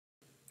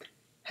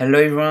Hello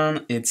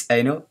everyone, it's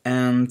Aynoe,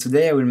 and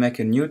today I will make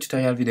a new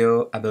tutorial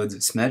video about the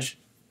smudge.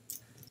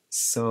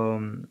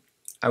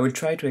 I will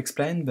try to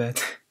explain,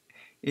 but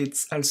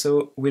it's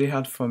also really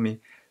hard for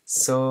me.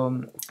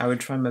 I will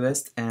try my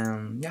best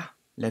and yeah,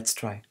 let's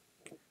try.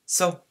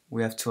 So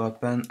we have to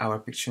open our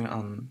picture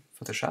on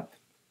Photoshop.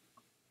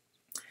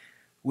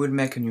 We'll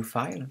make a new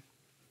file.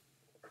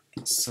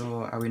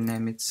 So I will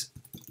name it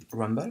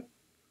Rumble.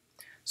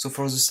 So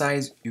for the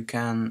size, you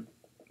can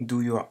do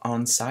your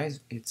own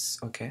size, it's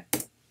okay.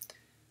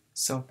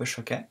 So push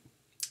OK.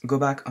 Go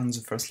back on the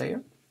first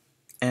layer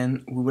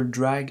and we will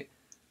drag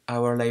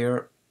our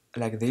layer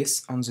like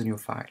this on the new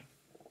file.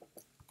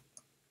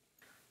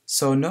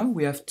 So now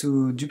we have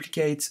to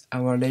duplicate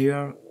our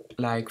layer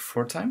like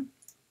 4 times.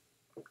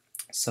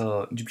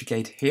 So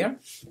duplicate here,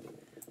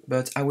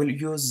 but I will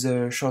use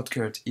the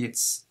shortcut.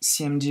 It's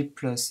CMD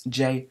plus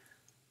J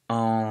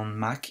on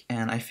Mac,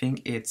 and I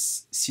think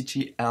it's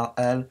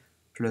CTRL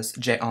plus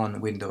J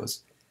on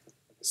Windows.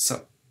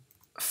 So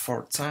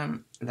 4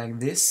 times like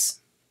this.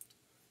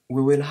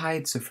 We will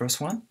hide the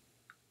first one,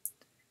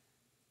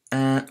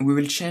 and we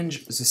will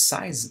change the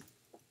size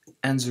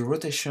and the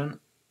rotation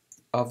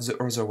of the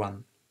other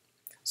one.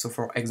 So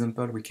for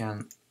example, we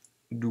can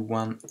do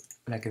one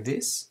like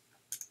this.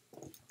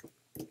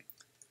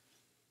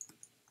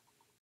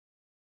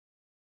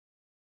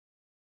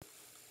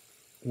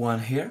 One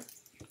here.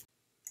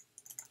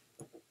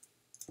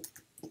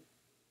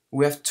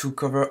 We have to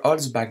cover all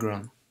the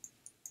background.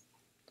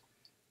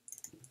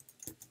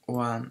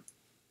 One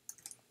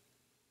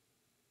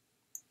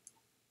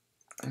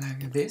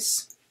like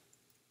this.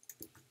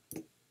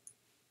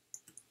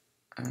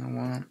 And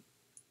one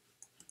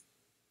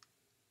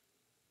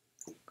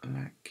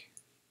like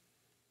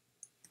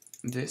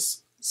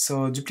this.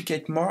 So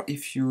duplicate more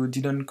if you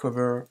didn't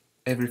cover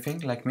everything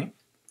like me.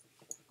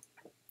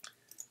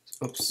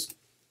 Oops,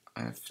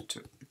 I have to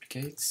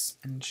duplicate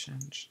and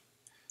change.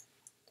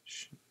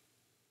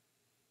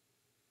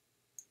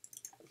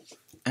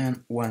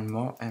 And one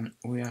more and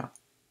we are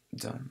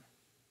done.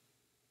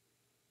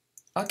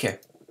 Okay,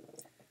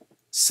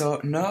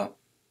 so now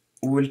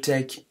we will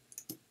take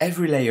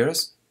every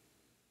layers.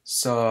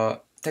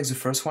 So take the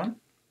first one,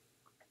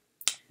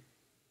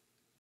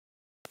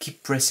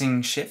 keep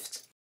pressing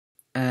Shift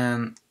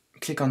and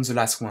click on the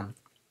last one.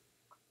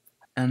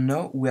 And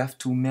now we have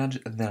to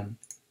merge them.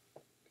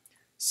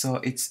 So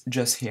it's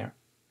just here.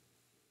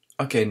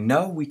 Okay,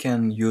 now we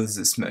can use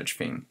the smudge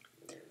thing.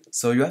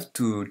 So you have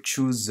to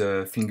choose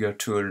the finger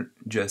tool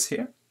just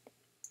here.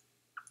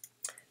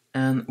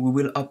 And we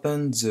will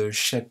open the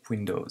shape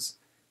windows.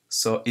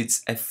 So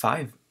it's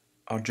F5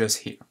 or just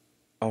here.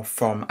 Or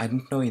form, I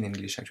don't know in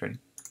English actually.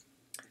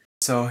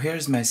 So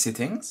here's my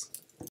settings.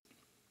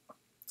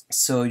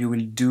 So you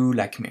will do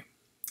like me.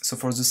 So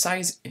for the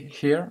size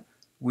here,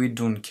 we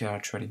don't care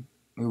actually.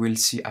 We will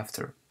see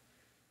after.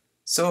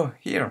 So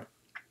here,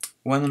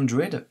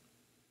 100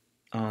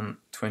 on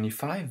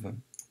 25.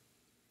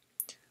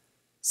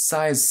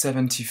 Size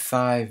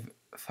 75,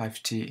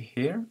 50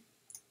 here.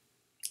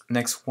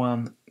 Next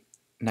one,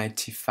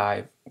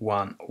 95,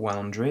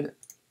 100.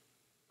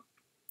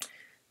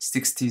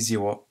 60,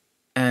 0.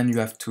 And you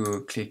have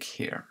to click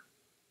here.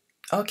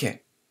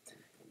 Okay.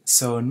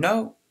 So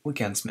now we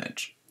can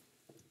smudge.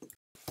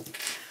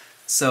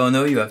 So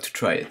now you have to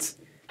try it.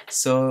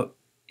 So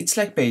it's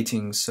like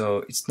painting,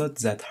 so it's not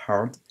that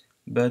hard,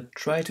 but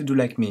try to do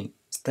like me,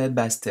 step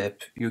by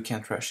step, you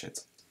can't rush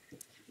it.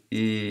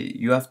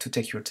 You have to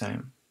take your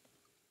time.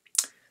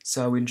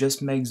 So I will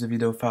just make the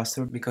video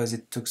faster because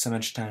it took so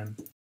much time.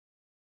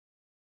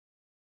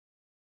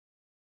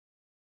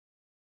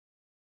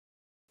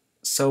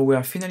 So we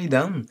are finally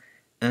done,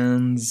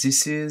 and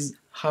this is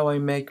how I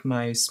make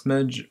my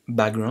smudge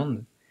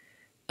background.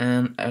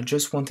 And I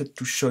just wanted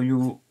to show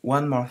you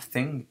one more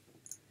thing.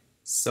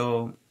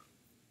 So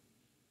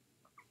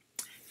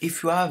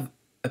if you have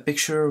a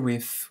picture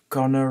with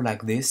corner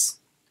like this,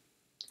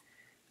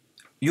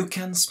 you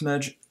can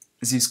smudge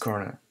this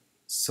corner.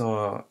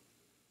 So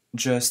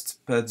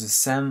just put the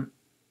same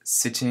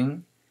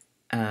setting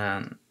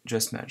and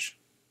just smudge.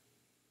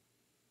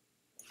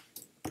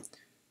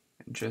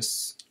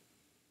 Just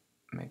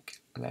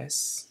make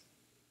less.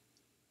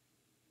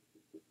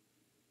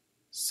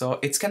 So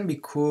it can be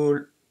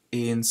cool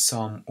in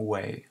some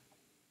way.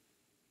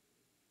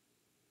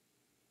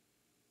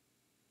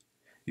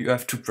 You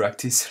have to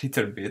practice a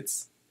little bit.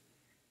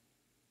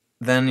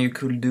 Then you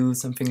could do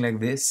something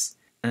like this.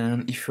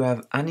 And if you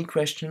have any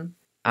question,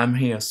 I'm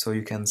here, so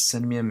you can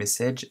send me a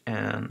message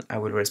and I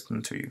will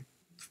respond to you.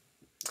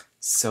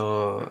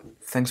 So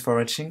thanks for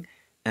watching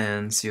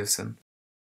and see you soon.